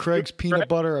Bob give Craig's peanut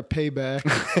butter a payback.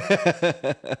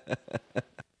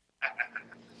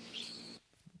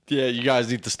 Yeah, you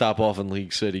guys need to stop off in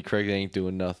League City. Craig ain't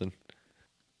doing nothing.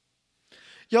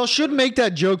 Y'all should make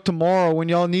that joke tomorrow when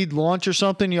y'all need lunch or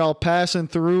something. Y'all passing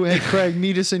through. Hey, Craig,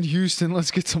 meet us in Houston. Let's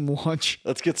get some lunch.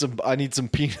 I need some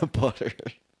peanut butter.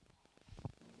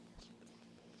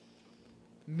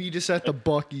 Meet us at the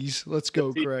Buc-ee's. Let's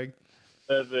go, Craig.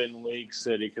 Live in League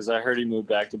City because I heard he moved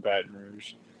back to Baton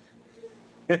Rouge.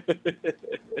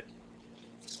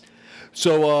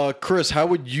 So, Chris, how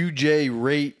would UJ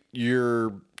rate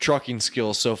your trucking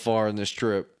skills so far in this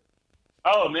trip?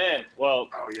 Oh, man. Well,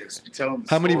 Yes. Tell him.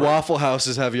 How many Waffle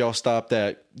Houses have y'all stopped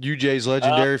at? UJ's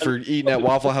legendary for eating at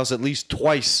Waffle House at least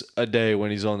twice a day when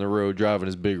he's on the road driving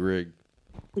his big rig.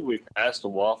 we passed a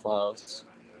Waffle House.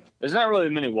 There's not really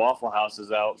many Waffle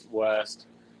Houses out west.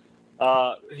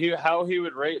 How he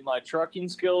would rate my trucking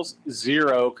skills?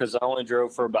 0, because I only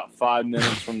drove for about 5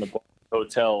 minutes from the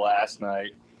hotel last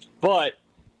night. But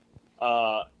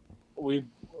we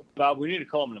need to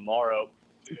call him tomorrow.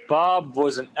 Bob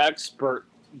was an expert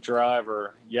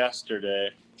driver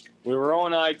yesterday. We were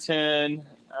on I-10.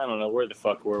 I don't know. Where the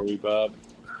fuck were we, Bob?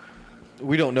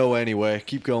 We don't know anyway.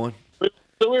 Keep going.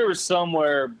 So we were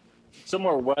somewhere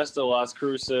west of Las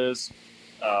Cruces,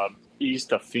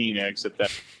 east of Phoenix at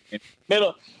that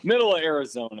middle of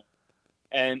Arizona.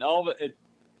 And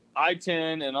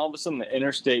I-10 and all of a sudden the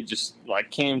interstate just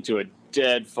came to a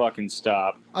dead fucking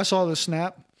stop. I saw the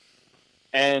snap.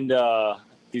 And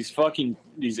these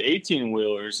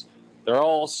 18-wheelers, they're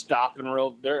all stopping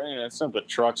it's not the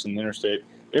trucks in the interstate.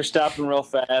 They're stopping real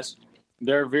fast.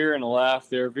 They're veering left.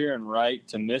 They're veering right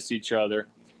to miss each other.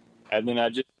 And then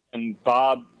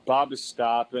Bob is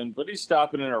stopping, but he's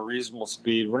stopping at a reasonable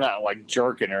speed. We're not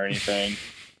jerking or anything,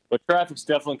 but traffic's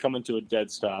definitely coming to a dead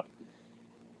stop.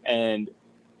 And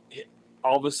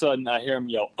all of a sudden I hear him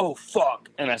yell, "Oh, fuck."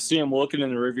 And I see him looking in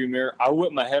the rearview mirror. I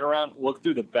whip my head around, look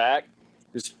through the back.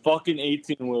 This fucking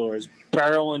 18-wheeler is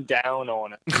barreling down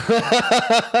on it.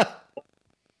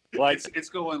 It's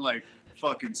going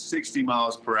fucking 60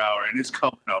 miles per hour, and it's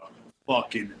coming up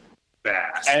fucking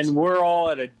fast. And we're all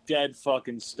at a dead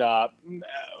fucking stop.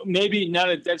 Maybe not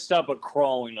a dead stop, but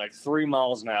crawling 3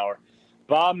 miles an hour.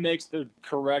 Bob makes the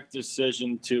correct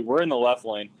decision we're in the left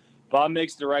lane. Bob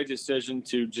makes the right decision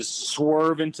to just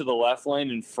swerve into the left lane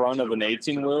in front of an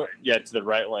 18-wheeler. Yeah, to the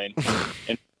right lane.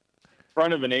 In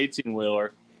front of an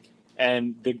 18-wheeler.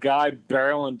 And the guy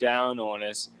barreling down on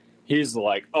us, he's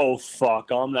like, "Oh,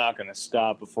 fuck, I'm not going to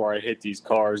stop before I hit these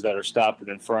cars that are stopping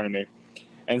in front of me."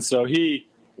 And so he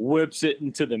whips it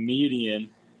into the median.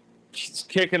 He's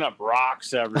kicking up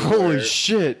rocks everywhere. Holy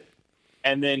shit.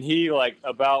 And then he,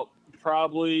 about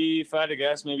probably, if I had to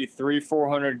guess, maybe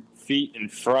 300-400 feet in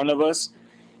front of us,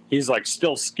 he's,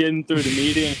 still skidding through the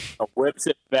median, whips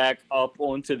it back up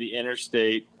onto the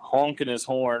interstate, honking his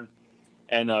horn.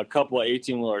 And a couple of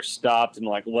 18-wheelers stopped and,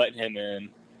 let him in.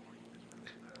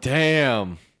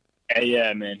 Damn.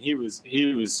 Yeah, man. He was.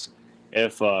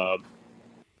 If I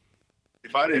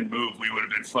didn't move, we would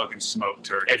have been fucking smoked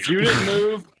turkey. If you didn't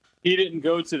move, he didn't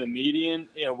go to the median,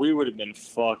 we would have been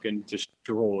fucking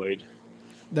destroyed.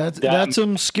 That's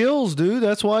some skills, dude.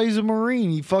 That's why he's a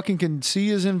Marine. He fucking can see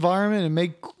his environment and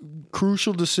make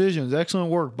crucial decisions.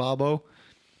 Excellent work, Bobo.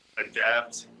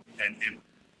 Adapt and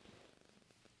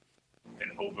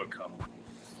overcome.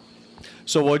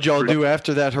 So what'd y'all do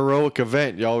after that heroic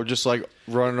event? Y'all were just like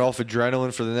running off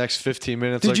adrenaline for the next 15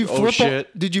 minutes. Did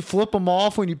you flip them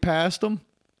off when you passed them?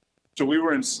 So we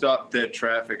were in stop dead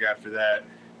traffic after that,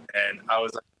 and I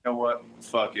was like, you know what?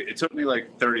 Fuck it. It took me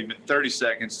like 30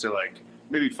 seconds to like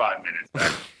maybe 5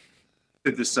 minutes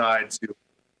to decide to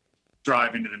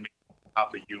drive into the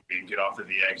top of U and get off of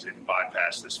the exit and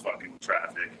bypass this fucking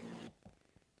traffic.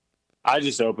 I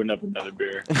just opened up another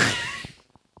beer.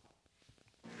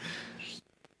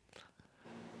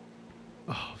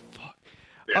 Oh fuck!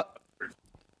 Yeah.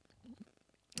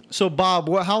 So Bob,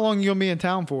 how long you gonna be in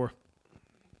town for?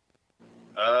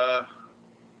 I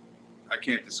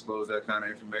can't disclose that kind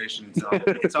of information.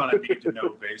 It's on a need to know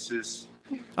basis.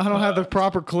 I don't have the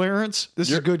proper clearance. This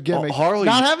is a good gimmick. Harley,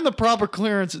 not having the proper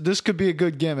clearance, this could be a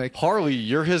good gimmick. Harley,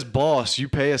 you're his boss. You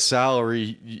pay a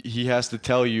salary. He has to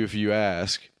tell you if you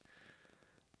ask.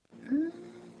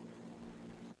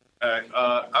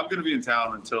 I'm going to be in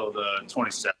town until the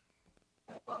 27th.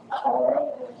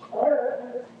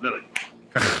 Lily.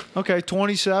 Okay,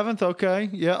 27th. Okay,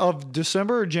 yeah, of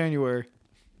December or January.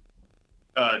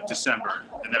 December,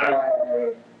 and then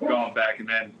I'm going back, and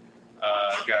then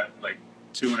got like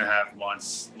 2.5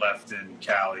 months left in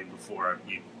Cali before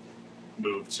we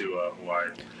move to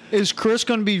Hawaii. Is Chris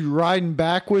going to be riding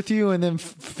back with you and then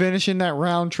finishing that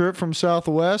round trip from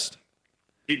Southwest?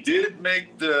 He did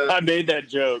make the. I made that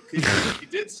joke. He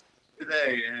did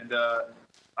today, and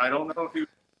I don't know if he was,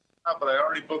 but I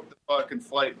already booked the fucking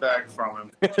flight back from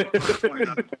him.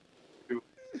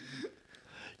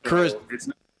 Chris, so it's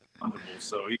not comfortable,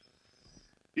 so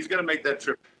he's gonna make that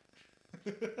trip.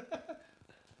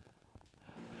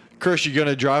 Chris, you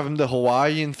gonna drive him to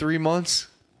Hawaii in 3 months?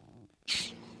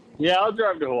 Yeah, I'll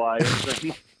drive to Hawaii.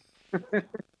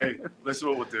 Hey, this is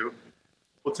what we'll do.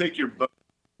 We'll take your boat.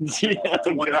 Yeah,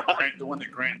 The one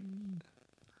that Grant.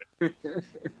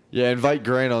 Yeah, invite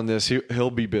Grant on this. He'll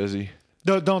be busy.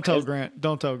 Don't tell Grant.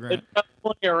 Don't tell Grant. It's got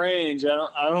plenty of range.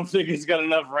 I don't think he's got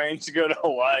enough range to go to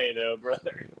Hawaii, though,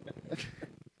 brother.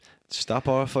 Stop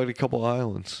off at a couple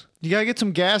islands. You gotta get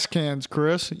some gas cans,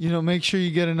 Chris. Make sure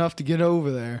you get enough to get over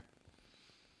there.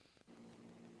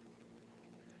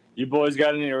 You boys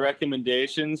got any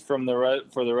recommendations for the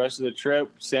rest of the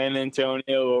trip? San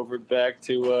Antonio over back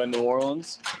to New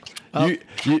Orleans?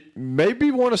 You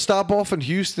maybe want to stop off in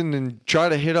Houston and try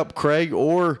to hit up Craig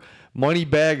or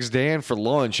Moneybags Dan for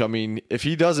lunch. I mean, if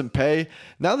he doesn't pay,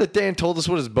 now that Dan told us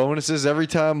what his bonus is, every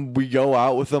time we go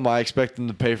out with him, I expect him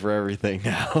to pay for everything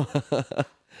now.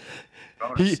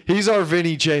 He's our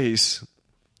Vinny Chase.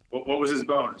 What was his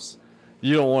bonus?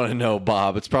 You don't want to know,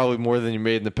 Bob. It's probably more than you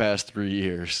made in the past 3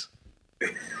 years.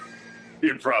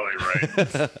 You're probably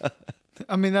right.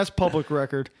 I mean, that's public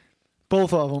record.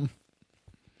 Both of them.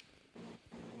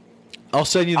 I'll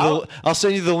send you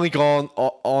the link on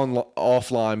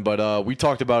offline, but we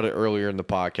talked about it earlier in the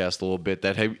podcast a little bit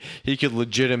that he could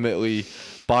legitimately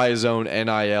buy his own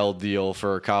NIL deal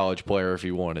for a college player if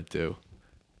he wanted to.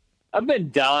 I've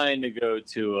been dying to go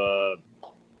to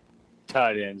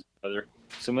tight ends, brother.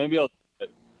 So maybe I'll.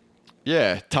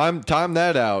 Yeah, time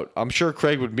that out. I'm sure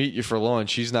Craig would meet you for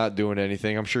lunch. He's not doing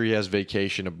anything. I'm sure he has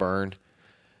vacation to burn.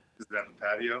 Does it have a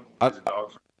patio?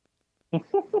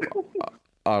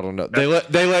 I don't know. They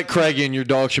let Craig in. Your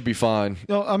dog should be fine.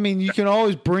 No, I mean, you can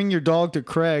always bring your dog to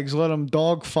Craig's, let them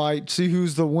dog fight, see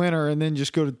who's the winner, and then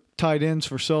just go to tight ends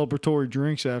for celebratory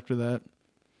drinks after that.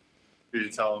 Did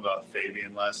you tell him about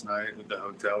Fabian last night with the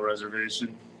hotel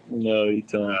reservation? No, you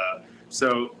tell him.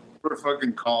 So we're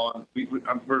fucking calling.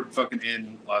 We're fucking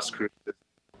in Las Cruces,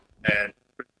 and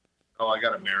I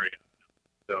got a Marriott.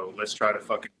 So let's try to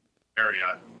fucking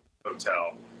Marriott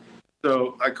hotel.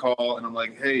 So I call and I'm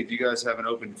like, hey, do you guys have an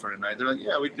open for tonight? They're like,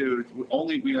 yeah, we do.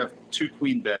 We have 2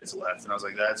 queen beds left. And I was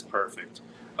like, that's perfect.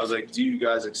 I was like, do you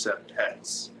guys accept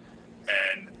pets?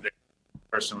 And the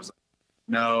person was like,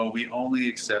 no, we only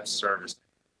accept service.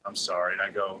 I'm sorry. And I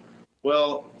go,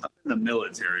 well, I'm in the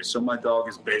military, so my dog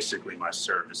is basically my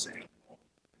service animal.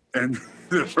 And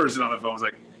the person on the phone was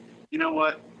like, you know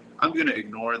what? I'm going to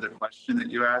ignore the question that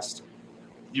you asked.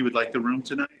 You would like the room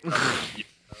tonight?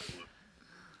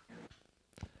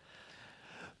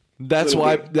 That's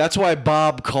why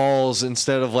Bob calls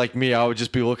instead of like me. I would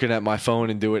just be looking at my phone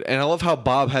and do it. And I love how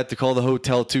Bob had to call the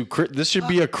hotel too. This should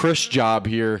be a Chris job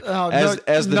here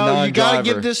as the non-driver. You gotta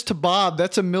give this to Bob.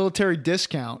 That's a military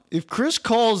discount. If Chris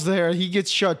calls there, he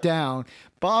gets shut down.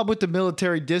 Bob with the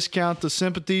military discount, the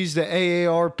sympathies, the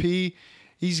AARP,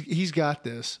 he's got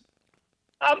this.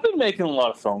 I've been making a lot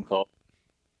of phone calls.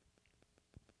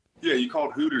 Yeah, you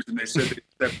called Hooters and they said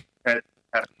they had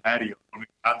a patio when we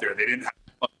got there. They didn't have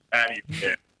a patio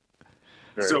yet.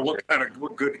 So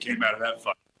what good came out of that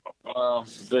fucking phone call? Well,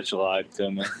 bitch lied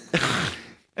to me.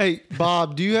 Hey,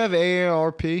 Bob, do you have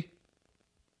AARP?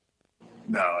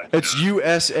 No. It's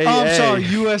USAA. Oh, I'm sorry,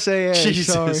 USAA.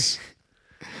 Jesus. Sorry.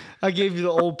 I gave you the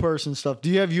old person stuff. Do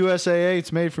you have USAA?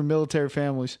 It's made for military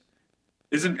families.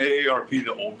 Isn't AARP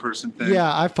the old person thing?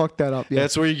 Yeah, I fucked that up. Yeah.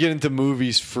 That's where you get into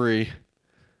movies free.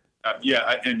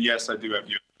 And yes, I do have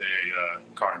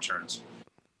USAA car insurance.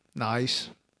 Nice.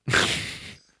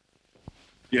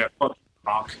 Yeah, fuck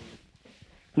Gronk.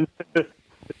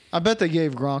 I bet they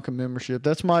gave Gronk a membership.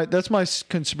 That's my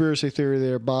conspiracy theory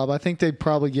there, Bob. I think they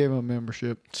probably gave him a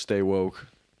membership. Stay woke.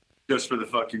 Just for the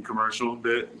fucking commercial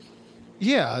bit.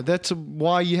 Yeah, that's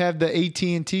why you have the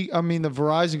AT&T. I mean, the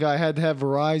Verizon guy had to have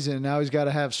Verizon, and now he's got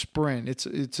to have Sprint.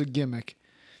 It's a gimmick.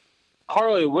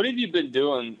 Harley, what have you been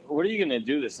doing? What are you going to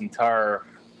do this entire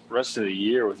rest of the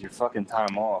year with your fucking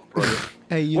time off, brother?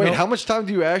 Hey, Wait, how much time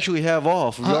do you actually have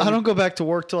off? I don't go back to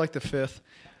work till like the 5th.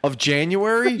 Of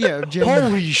January? Yeah, of January.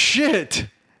 Holy shit.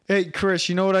 Hey, Chris,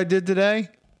 you know what I did today?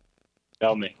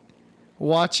 Tell me.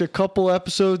 Watch a couple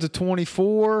episodes of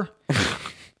 24.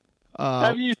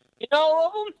 Have you seen all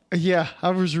of them? Yeah,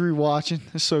 I was rewatching.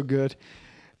 It's so good.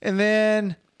 And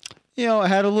then, I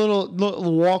had a little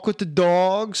walk with the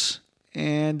dogs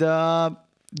and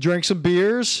drank some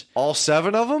beers. All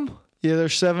 7 of them? Yeah,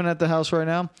 there's 7 at the house right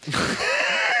now.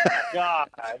 God.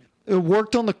 It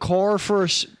worked on the car for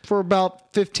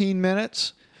about 15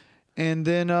 minutes and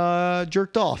then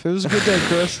jerked off. It was a good day,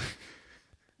 Chris.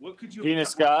 What could you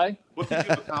Venus guy? What could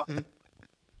you accomplish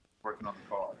working on the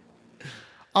car?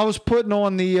 I was putting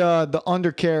on the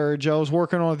undercarriage. I was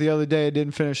working on it the other day. I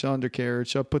didn't finish the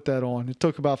undercarriage, so I put that on. It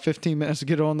took about 15 minutes to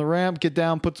get it on the ramp, get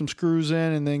down, put some screws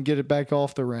in, and then get it back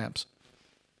off the ramps.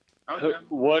 Okay.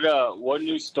 What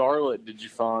new starlet did you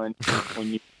find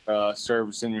when you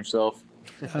servicing yourself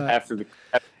after the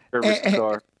service the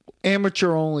car?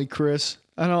 Amateur only, Chris.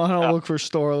 I don't look for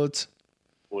starlets.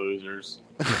 Losers.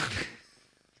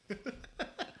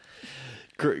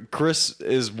 Chris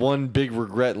is one big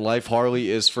regret in life. Harley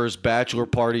is for his bachelor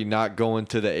party not going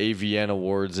to the AVN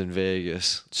Awards in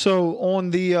Vegas. So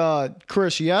on the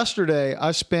Chris, yesterday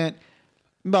I spent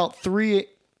about 2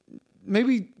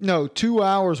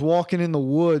 hours walking in the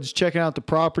woods, checking out the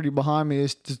property behind me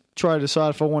to try to decide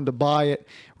if I wanted to buy it.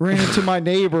 Ran into my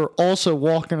neighbor also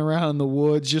walking around in the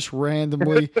woods, just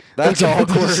randomly. That's looking at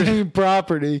the awkward. same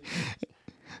property.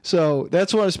 So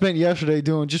that's what I spent yesterday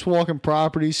doing, just walking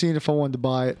property, seeing if I wanted to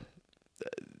buy it.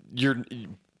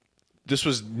 This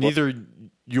was neither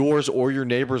yours or your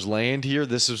neighbor's land here.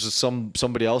 This was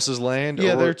somebody else's land.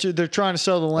 Yeah, or? they're trying to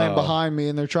sell the land behind me,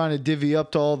 and they're trying to divvy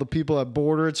up to all the people that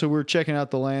border it. So we were checking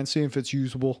out the land, seeing if it's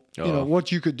usable.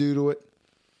 What you could do to it.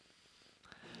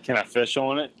 Can I fish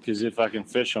on it? Because if I can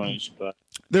fish on it, you should buy it.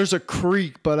 There's a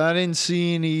creek, but I didn't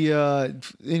see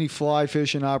any fly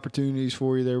fishing opportunities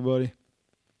for you there, buddy.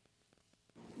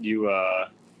 You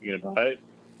gonna buy it?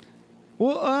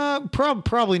 Well,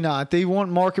 probably not. They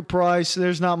want market price.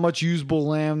 There's not much usable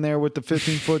land there with the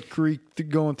 15-foot creek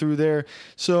going through there.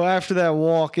 So after that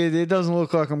walk, it doesn't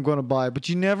look like I'm going to buy it. But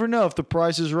you never know if the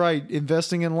price is right.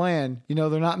 Investing in land,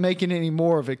 they're not making any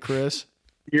more of it, Chris.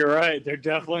 You're right. They're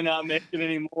definitely not making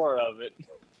any more of it. Hey,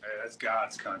 that's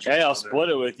God's country. Hey, I'll split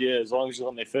it with you as long as you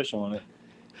let me fish on it.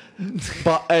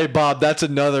 Hey, Bob, that's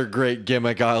another great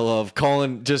gimmick I love.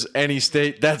 Calling just any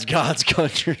state, that's God's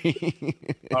country.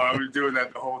 I was doing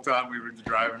that the whole time we were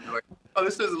driving. We're like, oh,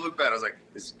 this doesn't look bad. I was like,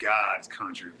 it's God's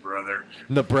country, brother.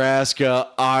 Nebraska,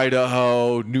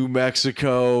 Idaho, New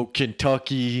Mexico,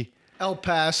 Kentucky. El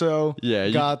Paso,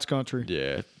 God's country.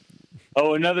 Yeah.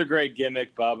 Oh, another great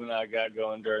gimmick Bob and I got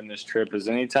going during this trip is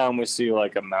anytime we see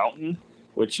like a mountain,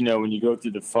 which, when you go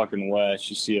through the fucking West,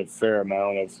 you see a fair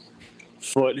amount of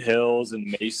foothills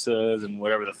and mesas and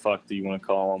whatever the fuck do you want to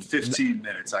call them. 15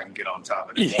 minutes I can get on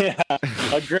top of it. Yeah.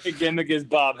 A great gimmick is,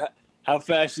 Bob, how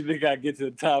fast you think I get to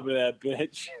the top of that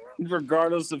bitch?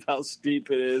 Regardless of how steep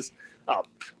it is, I'll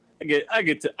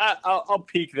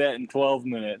peak that in 12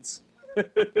 minutes.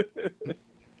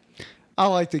 I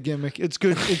like the gimmick. It's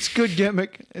good. It's good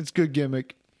gimmick. It's good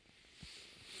gimmick.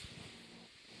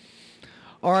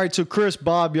 All right, so Chris,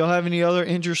 Bob, y'all have any other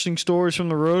interesting stories from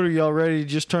the road, or y'all ready to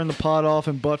just turn the pot off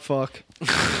and butt fuck?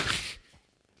 I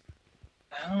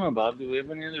don't know, Bob. Do we have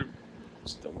any other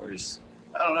stories?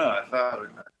 I don't know. I thought.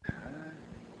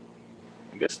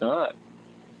 I guess not.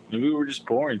 Maybe we're just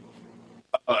boring.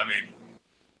 I mean,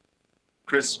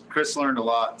 Chris learned a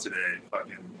lot today.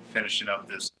 Fucking finishing up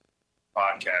this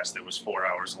podcast that was 4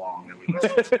 hours long that we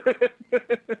listened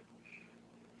to.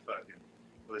 Fucking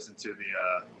listen to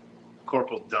the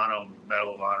Corporal Dunham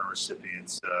Medal of Honor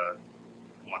recipients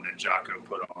one that Jocko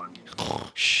put on.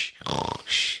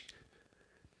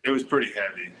 It was pretty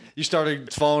heavy. You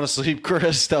started falling asleep,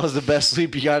 Chris. That was the best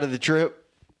sleep you got of the trip.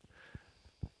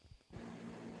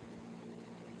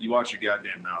 You watch your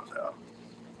goddamn mouth out.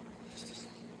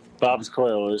 Bob's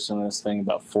clearly listened to this thing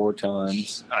about 4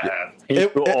 times. I have.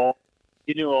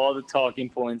 He knew all the talking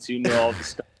points. He knew all the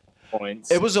stuff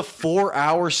points. It was a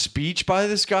 4-hour speech by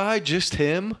this guy, just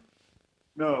him.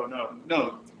 No.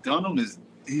 Dunham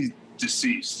he's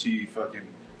deceased. He fucking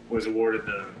was awarded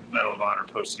the Medal of Honor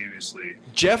posthumously.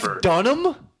 Jeff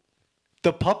Dunham?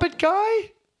 The puppet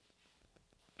guy?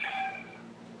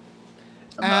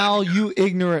 Al, you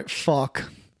ignorant fuck.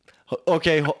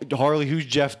 Okay, Harley, who's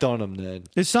Jeff Dunham then?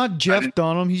 It's not Jeff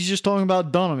Dunham. He's just talking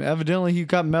about Dunham. Evidently, he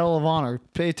got Medal of Honor.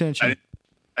 Pay attention.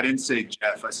 I didn't say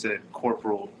Jeff. I said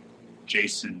Corporal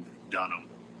Jason Dunham.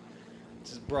 It's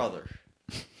his brother.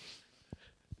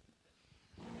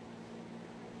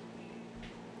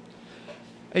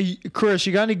 Hey, Chris,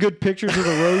 you got any good pictures of the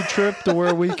road trip to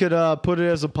where we could put it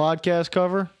as a podcast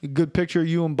cover? A good picture of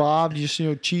you and Bob just,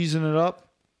 cheesing it up?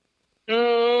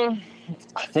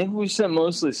 I think we sent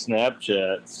mostly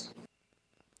Snapchats.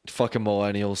 Fucking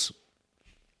millennials.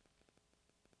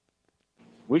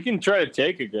 We can try to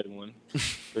take a good one.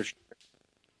 For sure.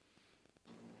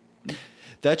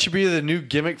 That should be the new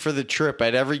gimmick for the trip.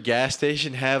 At every gas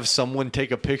station, have someone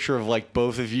take a picture of like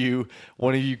both of you,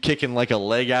 one of you kicking like a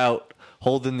leg out,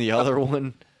 holding the other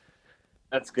one.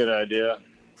 That's a good idea.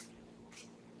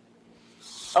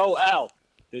 Oh, Al,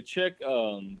 the chick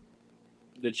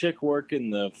working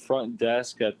the front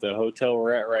desk at the hotel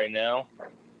we're at right now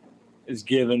is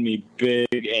giving me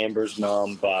big Amber's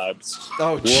mom vibes.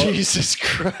 Oh, what? Jesus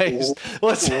Christ.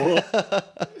 What's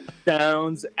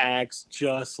Sounds, acts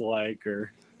just like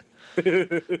her.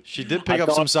 She did pick up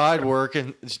some side work,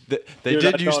 and they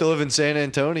did used to live in San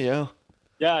Antonio.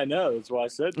 Yeah, I know. That's why I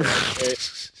said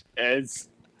that.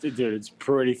 It's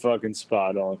pretty fucking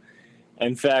spot on.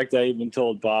 In fact, I even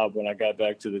told Bob when I got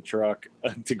back to the truck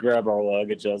to grab our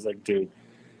luggage, I was like, dude,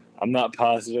 I'm not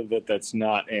positive that that's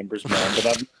not Amber's mom,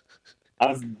 but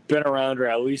I've been around her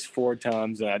at least 4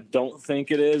 times, and I don't think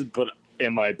it is, but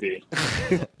it might be.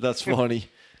 That's funny.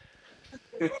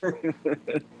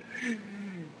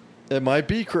 It might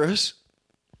be, Chris.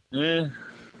 Yeah,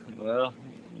 well,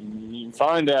 you can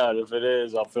find out. If it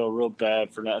is, I'll feel real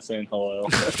bad for not saying hello.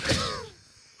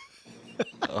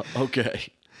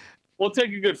 Okay. We'll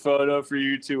take a good photo for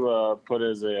you to put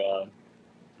as a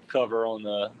cover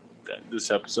on this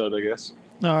episode, I guess.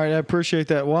 All right, I appreciate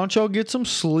that. Why don't y'all get some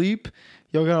sleep?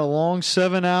 Y'all got a long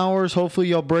 7 hours. Hopefully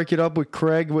y'all break it up with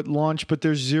Craig with lunch, but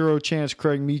there's zero chance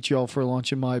Craig meets y'all for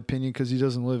lunch, in my opinion, because he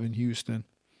doesn't live in Houston.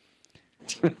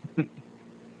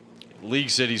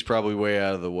 League City's probably way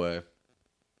out of the way.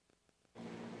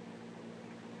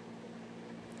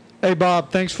 Hey,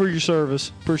 Bob, thanks for your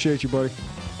service. Appreciate you, buddy.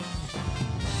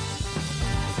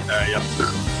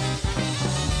 Yeah.